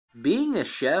Being a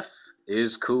chef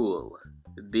is cool.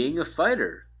 Being a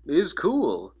fighter is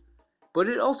cool. But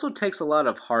it also takes a lot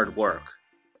of hard work.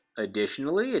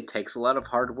 Additionally, it takes a lot of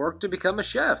hard work to become a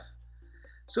chef.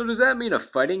 So does that mean a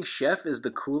fighting chef is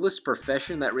the coolest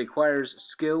profession that requires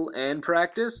skill and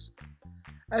practice?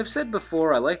 I've said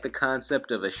before I like the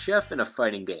concept of a chef in a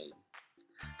fighting game.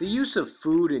 The use of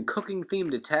food and cooking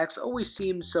themed attacks always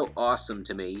seemed so awesome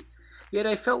to me, yet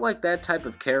I felt like that type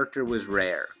of character was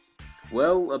rare.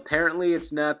 Well, apparently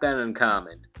it's not that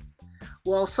uncommon.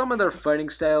 While some of their fighting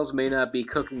styles may not be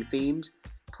cooking themed,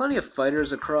 plenty of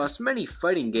fighters across many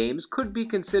fighting games could be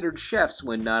considered chefs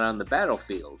when not on the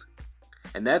battlefield.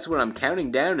 And that's what I'm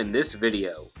counting down in this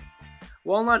video.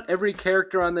 While not every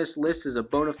character on this list is a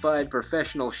bona fide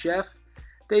professional chef,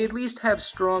 they at least have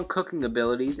strong cooking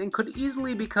abilities and could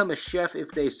easily become a chef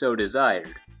if they so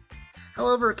desired.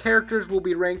 However, characters will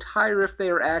be ranked higher if they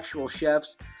are actual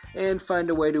chefs and find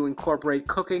a way to incorporate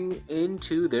cooking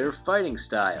into their fighting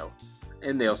style.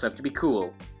 And they also have to be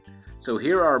cool. So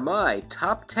here are my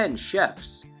top 10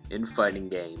 chefs in fighting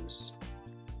games.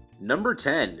 Number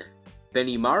 10.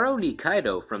 Benimaru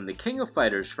Nikaido from the King of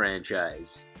Fighters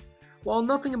franchise. While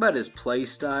nothing about his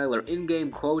playstyle or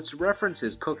in-game quotes reference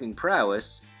his cooking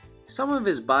prowess, some of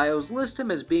his bios list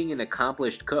him as being an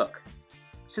accomplished cook.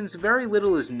 Since very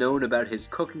little is known about his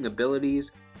cooking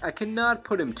abilities, I cannot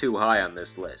put him too high on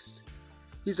this list.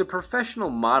 He's a professional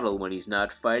model when he's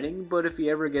not fighting, but if he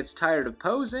ever gets tired of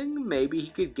posing, maybe he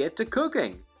could get to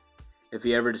cooking. If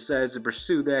he ever decides to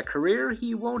pursue that career,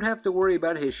 he won't have to worry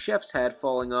about his chef's hat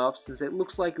falling off since it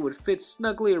looks like it would fit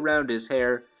snugly around his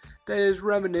hair that is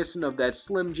reminiscent of that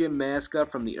Slim Jim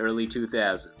mascot from the early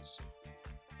 2000s.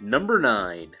 Number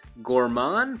 9.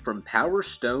 Gourmand from Power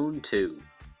Stone 2.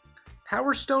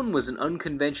 Power Stone was an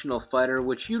unconventional fighter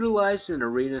which utilized an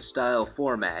arena-style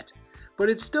format, but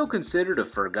it's still considered a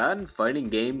forgotten fighting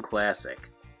game classic.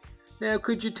 Now,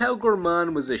 could you tell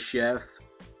Gourmand was a chef?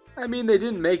 I mean, they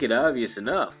didn't make it obvious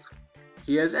enough.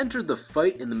 He has entered the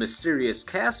fight in the mysterious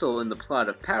castle in the plot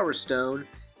of Power Stone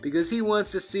because he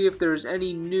wants to see if there's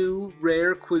any new,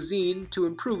 rare cuisine to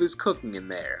improve his cooking in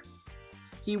there.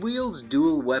 He wields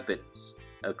dual weapons,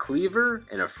 a cleaver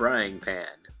and a frying pan.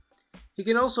 He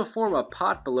can also form a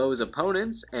pot below his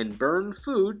opponents and burn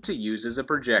food to use as a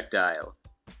projectile.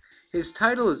 His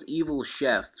title is Evil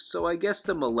Chef, so I guess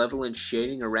the malevolent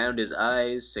shading around his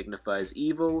eyes signifies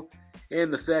evil,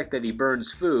 and the fact that he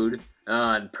burns food,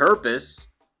 on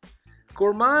purpose.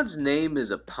 Gourmand's name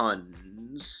is a pun,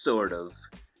 sort of.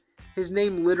 His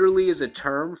name literally is a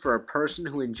term for a person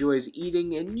who enjoys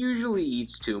eating and usually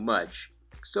eats too much,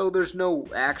 so there's no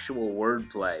actual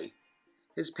wordplay.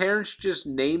 His parents just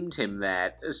named him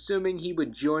that, assuming he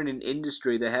would join an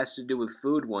industry that has to do with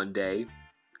food one day.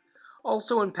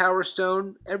 Also in Power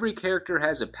Stone, every character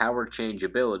has a power change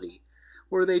ability,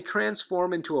 where they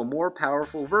transform into a more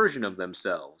powerful version of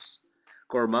themselves.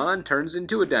 Gourmand turns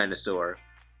into a dinosaur.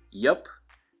 Yup,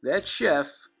 that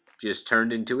chef just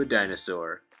turned into a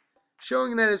dinosaur.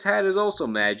 Showing that his hat is also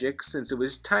magic, since it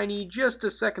was tiny just a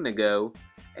second ago,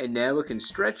 and now it can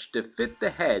stretch to fit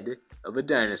the head of a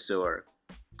dinosaur.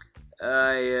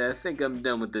 I think I'm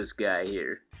done with this guy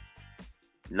here.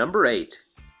 Number 8.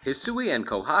 Hisui and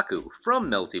Kohaku from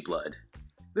Melty Blood.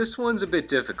 This one's a bit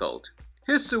difficult.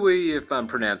 Hisui, if I'm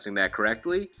pronouncing that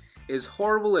correctly, is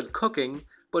horrible at cooking,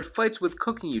 but fights with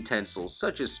cooking utensils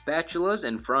such as spatulas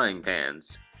and frying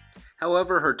pans.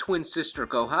 However, her twin sister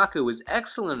Kohaku is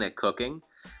excellent at cooking,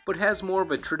 but has more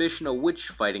of a traditional witch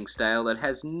fighting style that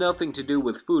has nothing to do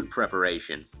with food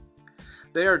preparation.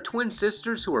 They are twin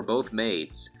sisters who are both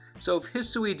maids, so if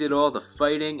Hisui did all the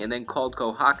fighting and then called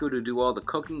Kohaku to do all the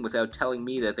cooking without telling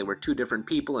me that they were two different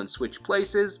people and switched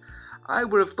places, I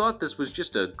would have thought this was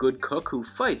just a good cook who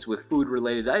fights with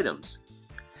food-related items.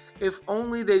 If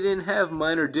only they didn't have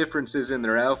minor differences in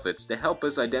their outfits to help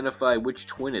us identify which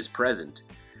twin is present.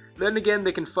 Then again,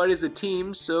 they can fight as a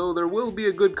team, so there will be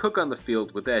a good cook on the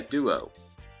field with that duo.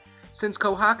 Since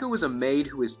Kohaku is a maid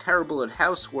who is terrible at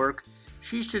housework,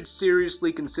 she should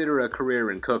seriously consider a career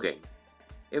in cooking.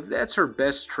 If that's her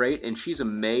best trait and she's a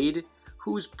maid,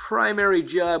 whose primary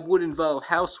job would involve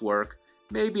housework,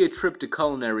 maybe a trip to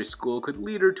culinary school could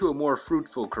lead her to a more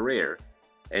fruitful career.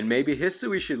 And maybe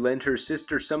Hisui should lend her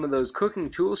sister some of those cooking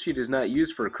tools she does not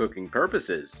use for cooking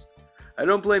purposes. I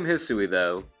don't blame Hisui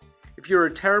though. If you're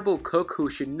a terrible cook who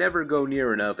should never go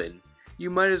near an oven, you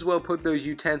might as well put those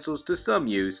utensils to some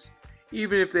use,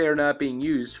 even if they are not being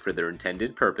used for their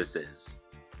intended purposes.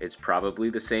 It's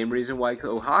probably the same reason why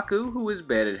Kohaku, who is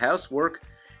bad at housework,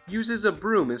 uses a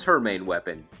broom as her main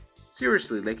weapon.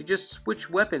 Seriously, they could just switch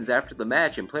weapons after the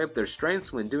match and play up their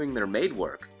strengths when doing their maid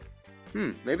work.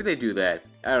 Maybe they do that.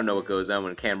 I don't know what goes on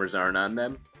when cameras aren't on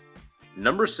them.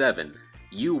 Number 7.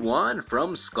 Yu-Wan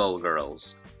from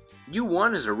Skullgirls.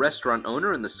 Yu-Wan is a restaurant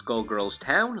owner in the Skullgirls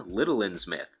town, Little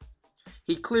Innsmouth.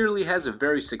 He clearly has a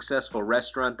very successful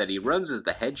restaurant that he runs as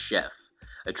the head chef,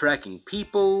 attracting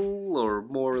people, or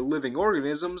more living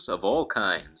organisms, of all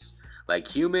kinds, like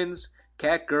humans,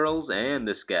 cat girls, and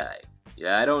this guy.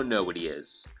 Yeah, I don't know what he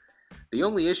is. The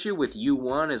only issue with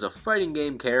Yu-Wan as a fighting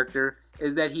game character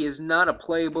is that he is not a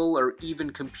playable or even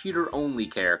computer-only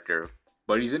character.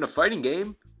 But he's in a fighting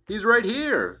game. He's right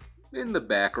here, in the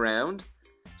background.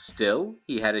 Still,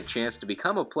 he had a chance to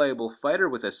become a playable fighter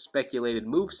with a speculated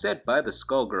moveset by the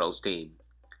Skullgirls team.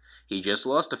 He just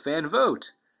lost a fan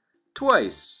vote.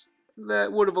 Twice.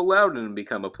 That would have allowed him to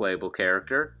become a playable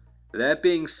character. That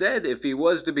being said, if he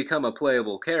was to become a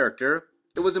playable character,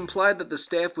 it was implied that the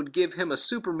staff would give him a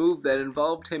super move that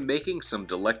involved him making some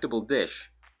delectable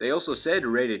dish. They also said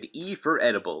rated E for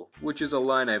edible, which is a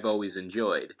line I've always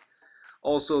enjoyed.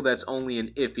 Also, that's only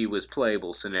an if he was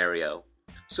playable scenario.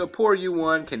 So poor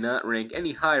Yu-Wan cannot rank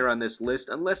any higher on this list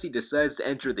unless he decides to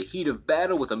enter the heat of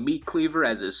battle with a meat cleaver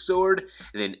as his sword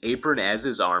and an apron as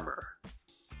his armor.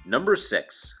 Number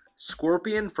 6.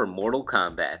 Scorpion from Mortal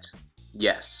Kombat.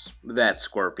 Yes, that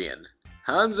Scorpion.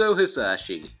 Hanzo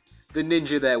Hisashi, the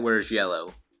ninja that wears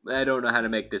yellow. I don't know how to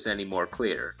make this any more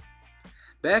clear.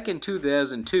 Back in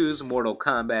 2002's Mortal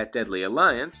Kombat Deadly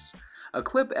Alliance, a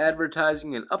clip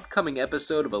advertising an upcoming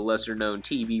episode of a lesser-known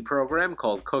TV program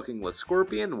called Cooking with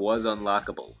Scorpion was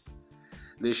unlockable.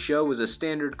 This show was a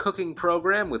standard cooking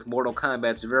program with Mortal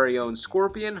Kombat's very own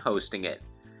Scorpion hosting it.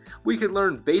 We could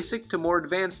learn basic to more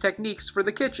advanced techniques for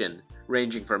the kitchen,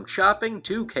 ranging from chopping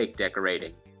to cake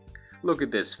decorating. Look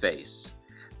at this face.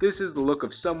 This is the look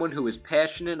of someone who is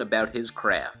passionate about his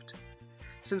craft.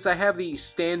 Since I have the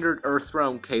standard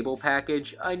Earthrealm cable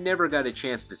package, I never got a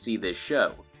chance to see this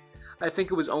show. I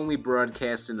think it was only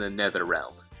broadcast in the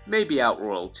Netherrealm, maybe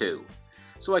Outworld too.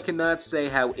 So I cannot say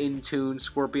how in tune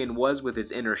Scorpion was with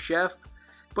his inner chef,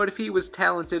 but if he was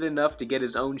talented enough to get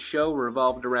his own show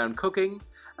revolved around cooking,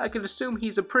 I can assume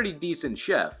he's a pretty decent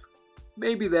chef.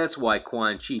 Maybe that's why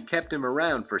Quan Chi kept him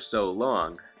around for so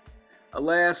long.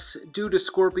 Alas, due to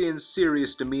Scorpion's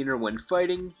serious demeanor when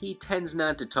fighting, he tends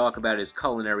not to talk about his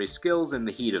culinary skills in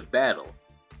the heat of battle.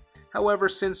 However,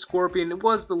 since Scorpion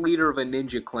was the leader of a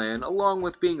ninja clan, along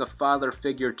with being a father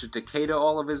figure to Takeda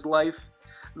all of his life,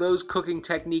 those cooking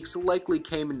techniques likely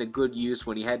came into good use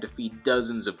when he had to feed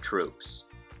dozens of troops.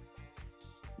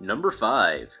 Number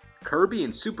 5. Kirby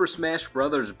in Super Smash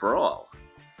Bros. Brawl.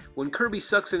 When Kirby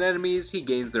sucks at enemies, he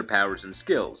gains their powers and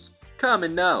skills.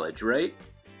 Common knowledge, right?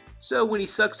 So when he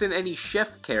sucks in any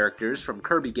chef characters from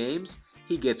Kirby games,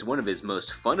 he gets one of his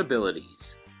most fun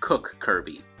abilities, Cook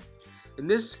Kirby. In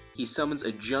this, he summons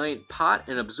a giant pot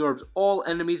and absorbs all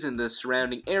enemies in the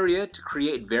surrounding area to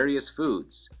create various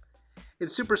foods. In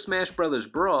Super Smash Bros.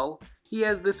 Brawl, he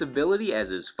has this ability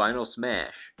as his final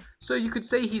smash, so you could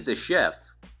say he's a chef.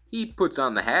 He puts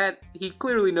on the hat, he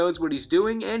clearly knows what he's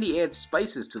doing, and he adds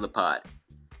spices to the pot.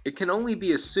 It can only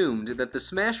be assumed that the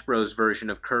Smash Bros. Version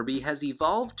of Kirby has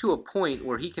evolved to a point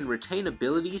where he can retain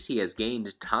abilities he has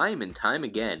gained time and time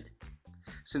again.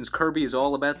 Since Kirby is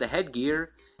all about the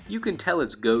headgear, you can tell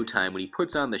it's go time when he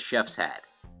puts on the chef's hat.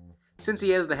 Since he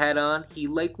has the hat on, he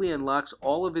likely unlocks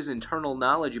all of his internal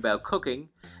knowledge about cooking,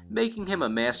 making him a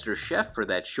master chef for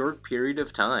that short period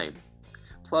of time.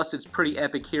 Plus, it's pretty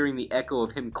epic hearing the echo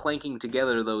of him clanking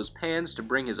together those pans to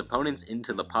bring his opponents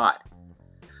into the pot.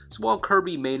 So while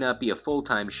Kirby may not be a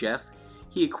full-time chef,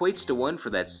 he equates to one for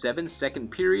that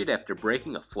 7-second period after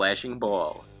breaking a flashing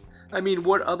ball. I mean,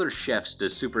 what other chefs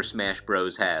does Super Smash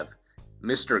Bros. Have?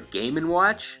 Mr. Game &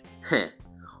 Watch? Heh.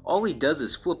 All he does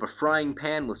is flip a frying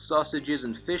pan with sausages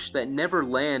and fish that never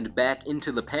land back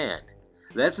into the pan.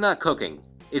 That's not cooking,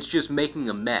 it's just making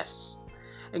a mess.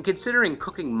 And considering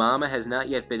Cooking Mama has not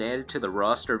yet been added to the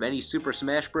roster of any Super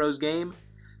Smash Bros. Game,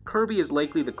 Kirby is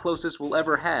likely the closest we'll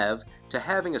ever have to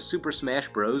having a Super Smash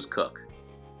Bros. Cook.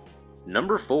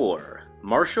 Number 4.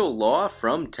 Martial Law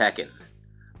from Tekken.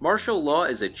 Martial Law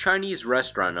is a Chinese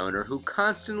restaurant owner who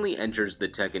constantly enters the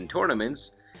Tekken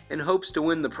tournaments and hopes to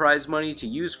win the prize money to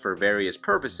use for various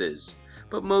purposes,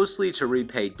 but mostly to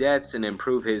repay debts and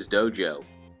improve his dojo.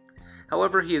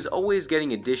 However, he is always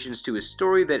getting additions to his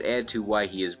story that add to why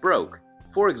he is broke.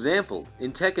 For example,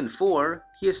 in Tekken 4,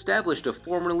 he established a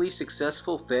formerly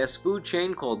successful fast food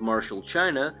chain called Martial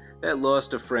China that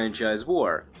lost a franchise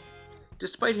war.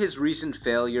 Despite his recent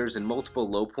failures and multiple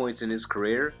low points in his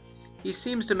career, he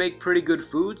seems to make pretty good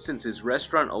food since his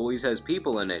restaurant always has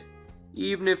people in it,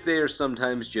 even if they are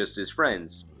sometimes just his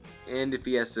friends. and if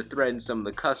he has to threaten some of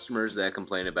the customers that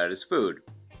complain about his food.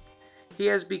 He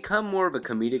has become more of a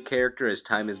comedic character as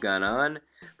time has gone on,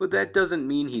 but that doesn't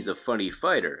mean he's a funny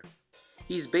fighter.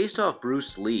 He's based off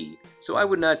Bruce Lee, so I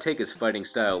would not take his fighting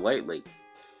style lightly.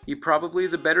 He probably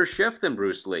is a better chef than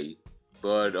Bruce Lee,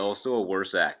 but also a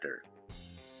worse actor.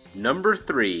 Number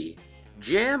 3.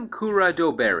 Jam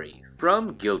Kuradoberi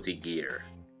from Guilty Gear.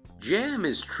 Jam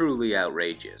is truly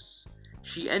outrageous.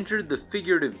 She entered the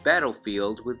figurative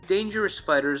battlefield with dangerous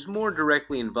fighters more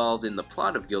directly involved in the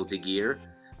plot of Guilty Gear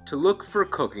to look for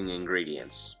cooking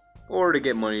ingredients, or to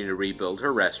get money to rebuild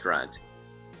her restaurant,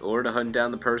 or to hunt down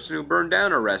the person who burned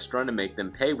down her restaurant and make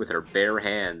them pay with her bare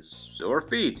hands, or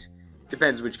feet,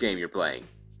 depends which game you're playing.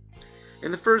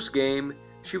 In the first game,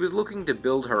 she was looking to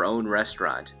build her own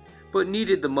restaurant, but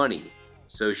needed the money,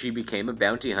 so she became a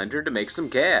bounty hunter to make some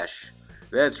cash.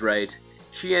 That's right,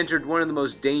 she entered one of the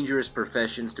most dangerous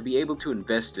professions to be able to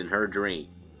invest in her dream.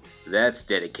 That's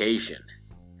dedication.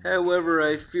 However,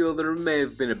 I feel there may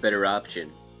have been a better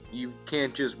option. You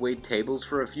can't just wait tables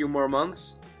for a few more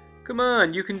months? Come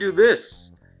on, you can do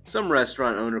this! Some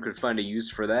restaurant owner could find a use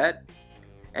for that.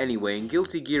 Anyway, in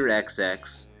Guilty Gear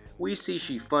XX, we see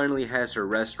she finally has her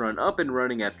restaurant up and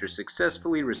running after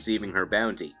successfully receiving her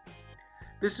bounty.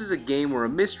 This is a game where a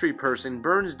mystery person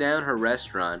burns down her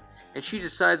restaurant and she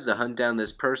decides to hunt down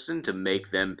this person to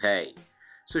make them pay.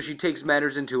 So she takes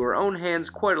matters into her own hands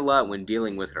quite a lot when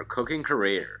dealing with her cooking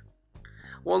career.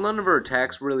 While none of her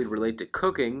attacks really relate to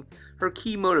cooking, her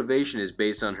key motivation is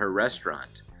based on her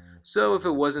restaurant. So if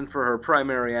it wasn't for her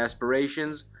primary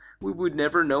aspirations, we would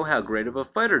never know how great of a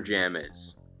fighter Jam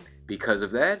is. Because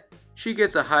of that, she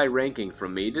gets a high ranking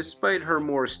from me despite her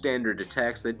more standard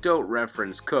attacks that don't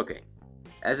reference cooking.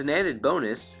 As an added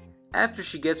bonus, after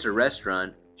she gets her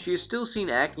restaurant, she is still seen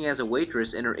acting as a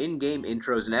waitress in her in-game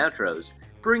intros and outros,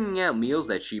 bringing out meals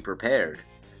that she prepared.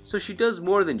 So she does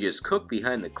more than just cook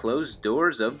behind the closed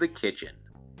doors of the kitchen.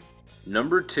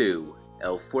 Number 2.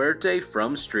 El Fuerte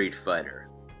from Street Fighter.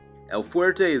 El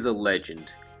Fuerte is a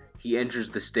legend. He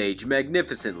enters the stage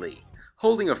magnificently,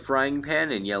 holding a frying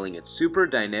pan and yelling at super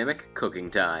dynamic cooking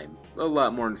time, a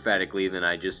lot more emphatically than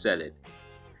I just said it.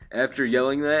 After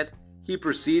yelling that, he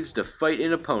proceeds to fight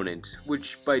an opponent,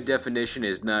 which by definition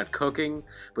is not cooking,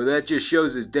 but that just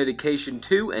shows his dedication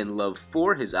to and love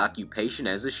for his occupation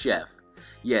as a chef.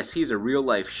 Yes, he's a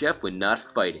real-life chef when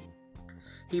not fighting.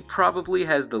 He probably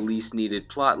has the least needed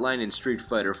plotline in Street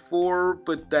Fighter 4,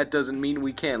 but that doesn't mean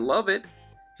we can't love it.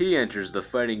 He enters the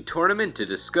fighting tournament to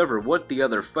discover what the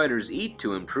other fighters eat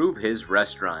to improve his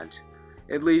restaurant.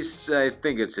 At least, I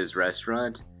think it's his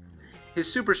restaurant.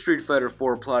 His Super Street Fighter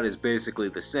 4 plot is basically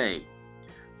the same.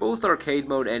 Both arcade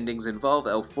mode endings involve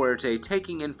El Fuerte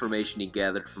taking information he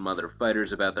gathered from other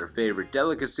fighters about their favorite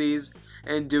delicacies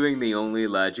and doing the only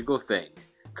logical thing,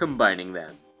 combining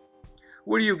them.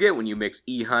 What do you get when you mix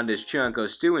E. Honda's Chanko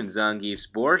Stew and Zangief's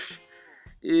Borscht?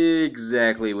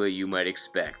 Exactly what you might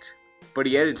expect. But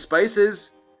he added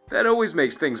spices? That always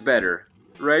makes things better.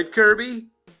 Right, Kirby?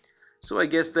 So I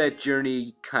guess that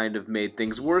journey kind of made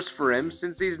things worse for him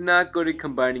since he's not good at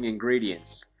combining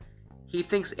ingredients. He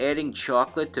thinks adding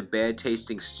chocolate to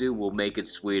bad-tasting stew will make it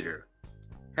sweeter.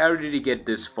 How did he get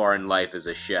this far in life as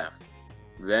a chef?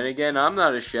 Then again, I'm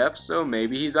not a chef, so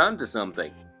maybe he's onto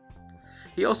something.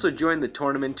 He also joined the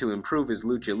tournament to improve his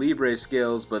lucha libre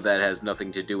skills, but that has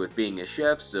nothing to do with being a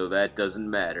chef, so that doesn't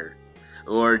matter.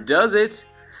 Or does it?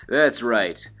 That's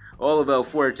right. All of El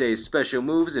Fuerte's special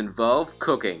moves involve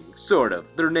cooking, sort of.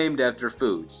 They're named after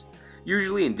foods,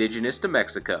 usually indigenous to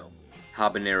Mexico.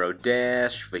 Habanero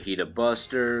Dash, Fajita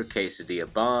Buster,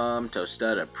 Quesadilla Bomb,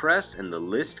 Tostada Press, and the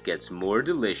list gets more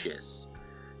delicious.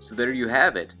 So there you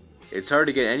have it. It's hard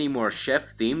to get any more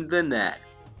chef-themed than that.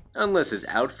 Unless his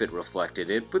outfit reflected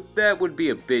it, but that would be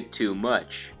a bit too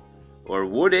much. Or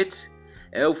would it?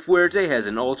 El Fuerte has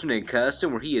an alternate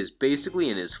costume where he is basically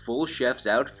in his full chef's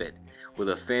outfit, with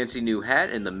a fancy new hat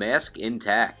and the mask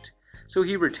intact, so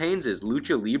he retains his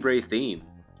lucha libre theme.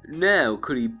 Now,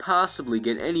 could he possibly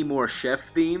get any more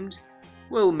chef-themed?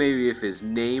 Well, maybe if his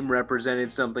name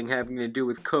represented something having to do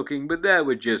with cooking, but that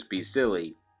would just be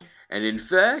silly. And in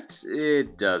fact,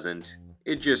 it doesn't.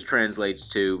 It just translates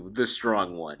to the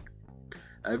strong one.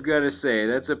 I've gotta say,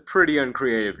 that's a pretty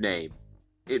uncreative name.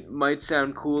 It might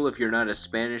sound cool if you're not a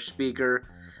Spanish speaker,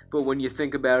 but when you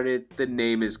think about it, the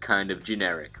name is kind of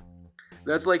generic.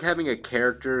 That's like having a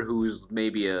character who's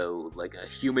maybe a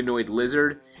humanoid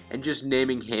lizard and just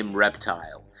naming him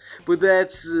Reptile. But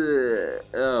that's,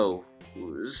 oh,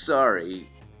 sorry.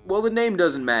 Well, the name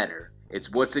doesn't matter.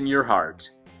 It's what's in your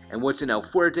heart. And what's in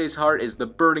Alfuerte's heart is the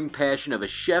burning passion of a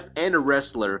chef and a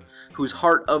wrestler whose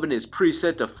heart oven is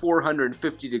preset to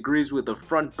 450 degrees with the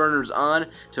front burners on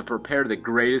to prepare the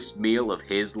greatest meal of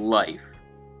his life.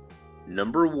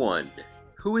 Number 1.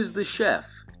 Who is the chef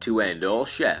to end all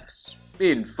chefs?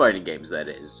 In fighting games, that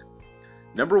is.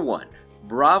 Number 1.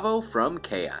 Bravo from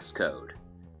Chaos Code.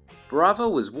 Bravo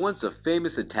was once a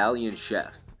famous Italian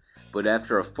chef, but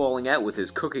after a falling out with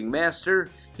his cooking master,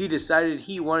 he decided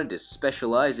he wanted to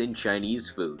specialize in Chinese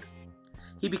food.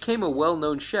 He became a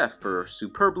well-known chef for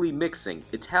superbly mixing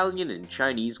Italian and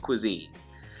Chinese cuisine.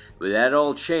 But that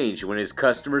all changed when his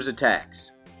customers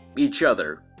attacked each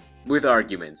other with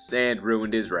arguments and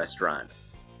ruined his restaurant.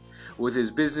 With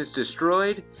his business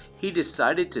destroyed, he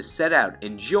decided to set out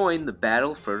and join the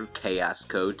battle for Chaos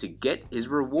Code to get his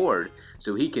reward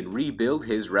so he can rebuild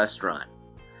his restaurant.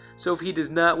 So if he does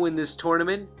not win this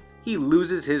tournament, he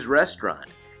loses his restaurant.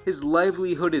 His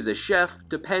livelihood as a chef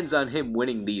depends on him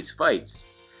winning these fights.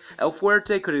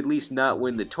 Alfuerte could at least not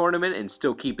win the tournament and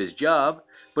still keep his job,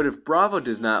 but if Bravo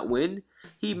does not win,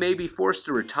 he may be forced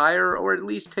to retire or at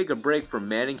least take a break from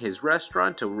manning his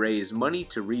restaurant to raise money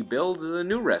to rebuild a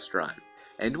new restaurant.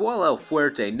 And while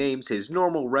Alfuerte names his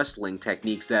normal wrestling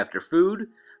techniques after food,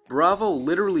 Bravo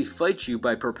literally fights you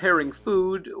by preparing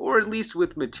food, or at least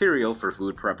with material for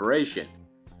food preparation.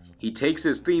 He takes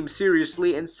his theme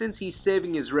seriously, and since he's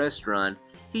saving his restaurant,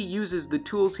 he uses the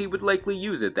tools he would likely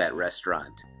use at that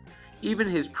restaurant. Even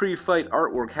his pre-fight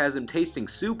artwork has him tasting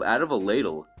soup out of a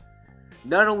ladle.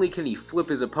 Not only can he flip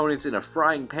his opponents in a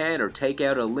frying pan or take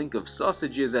out a link of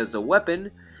sausages as a weapon,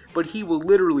 but he will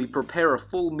literally prepare a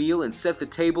full meal and set the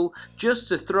table just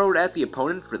to throw it at the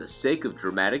opponent for the sake of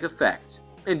dramatic effect.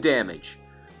 And damage.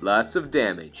 Lots of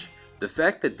damage. The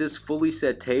fact that this fully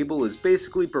set table is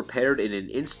basically prepared in an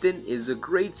instant is a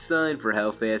great sign for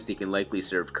how fast he can likely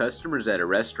serve customers at a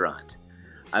restaurant.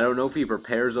 I don't know if he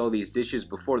prepares all these dishes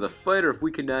before the fight or if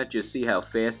we cannot just see how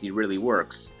fast he really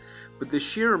works, but the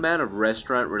sheer amount of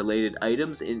restaurant-related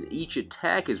items in each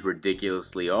attack is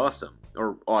ridiculously awesome,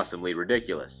 or awesomely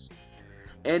ridiculous.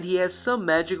 And he has some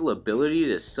magical ability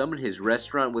to summon his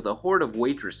restaurant with a horde of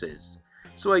waitresses.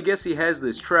 So I guess he has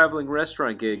this traveling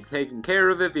restaurant gig taken care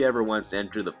of if he ever wants to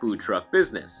enter the food truck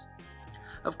business.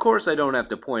 Of course, I don't have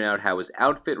to point out how his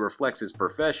outfit reflects his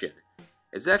profession.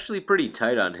 It's actually pretty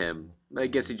tight on him. I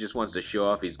guess he just wants to show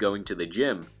off he's going to the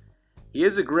gym. He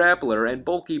is a grappler, and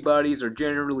bulky bodies are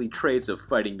generally traits of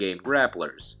fighting game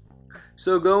grapplers.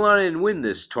 So go on and win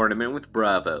this tournament with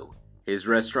Bravo. His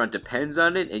restaurant depends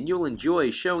on it, and you'll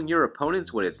enjoy showing your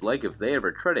opponents what it's like if they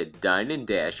ever try to dine and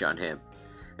dash on him.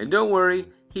 And don't worry,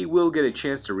 he will get a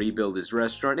chance to rebuild his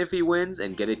restaurant if he wins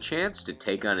and get a chance to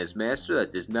take on his master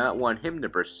that does not want him to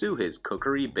pursue his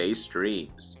cookery-based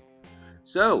dreams.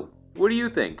 So, what do you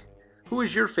think? Who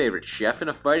is your favorite chef in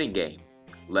a fighting game?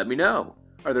 Let me know.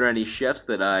 Are there any chefs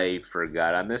that I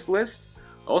forgot on this list?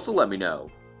 Also let me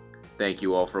know. Thank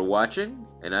you all for watching,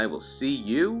 and I will see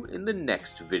you in the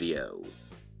next video.